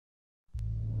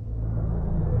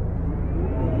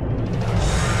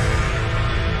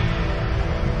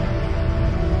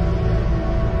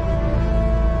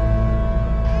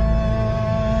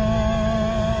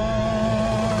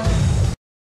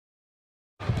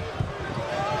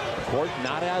court,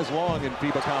 not as long in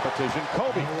FIBA competition.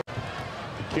 Kobe.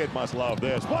 The kid must love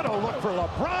this. What a look for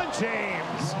LeBron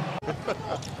James.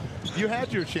 You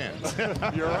had your chance.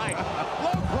 You're right.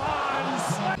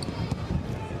 LeBron's.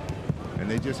 And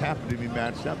they just happen to be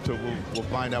matched up, so we'll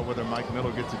find out whether Mike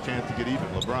Miller gets a chance to get even.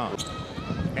 LeBron.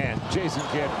 And Jason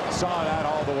Kidd saw that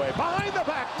all the way. Behind the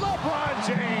back, LeBron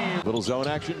James. Little zone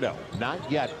action? No,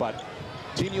 not yet, but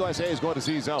Team USA is going to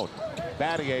see zone.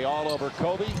 Battier all over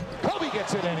Kobe. Kobe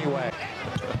gets it anyway.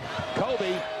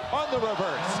 Kobe on the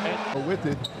reverse. And with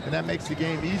it, and that makes the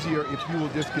game easier if you will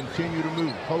just continue to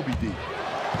move. Kobe deep.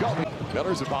 Kobe.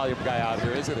 Miller's a volume guy out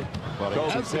here, isn't he? Well,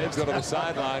 Kobe saves go to the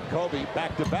sideline. Kobe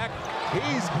back to back.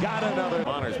 He's got another.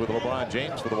 Honors with LeBron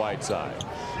James for the white side.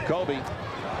 Kobe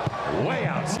way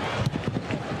out.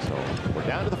 So we're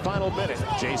down to the final minute.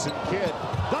 Jason Kidd.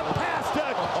 The pass to.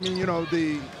 I mean, you know,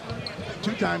 the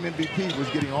two-time MVP was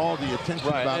getting all the attention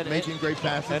about making great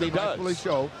passes. And he does. Really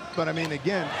show. But I mean,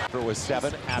 again, it was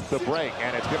 7 at the break,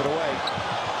 and it's given away.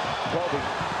 Kobe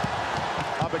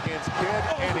up against Kidd,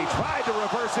 and he tried to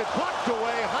reverse it, blocked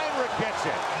away. Heinrich gets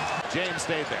it. James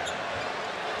stayed there.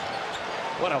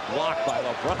 What a block by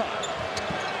LeBron.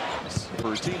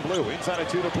 For Team Blue, inside of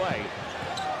 2 to play.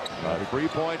 The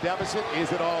 3-point deficit,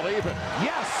 is it all even?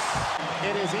 Yes!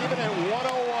 It is even at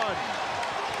 101.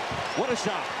 What a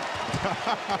shot.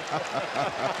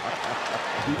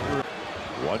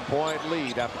 1-point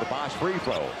lead after the Bosch free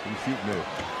throw. He's shooting it.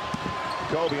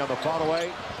 Kobe on the fall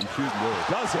away. He's shooting it.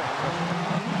 Does it.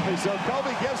 So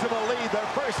Kobe gives him a lead, their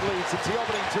first lead since the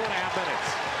opening 2.5 minutes.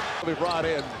 Kobe brought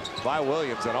in by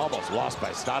Williams and almost lost by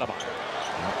Stoudemire.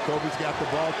 Kobe's got the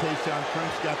ball. Tayshaun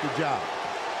Prince got the job.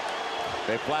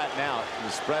 They flatten out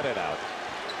and spread it out.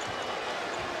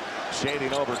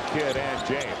 Shading over Kidd and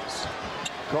James.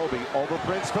 Kobe over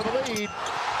Prince for the lead.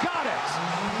 Got it!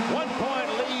 1-point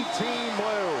lead, Team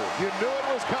Blue. You knew it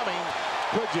was coming.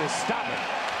 Could you stop it?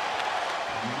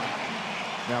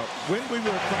 Now, when we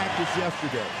were at practice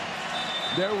yesterday,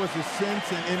 there was a sense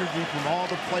and energy from all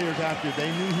the players out there. They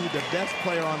knew who the best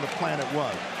player on the planet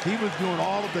was. He was doing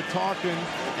all of the talking,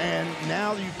 and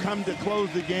now you come to close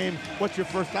the game. What's your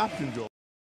first option, Joel?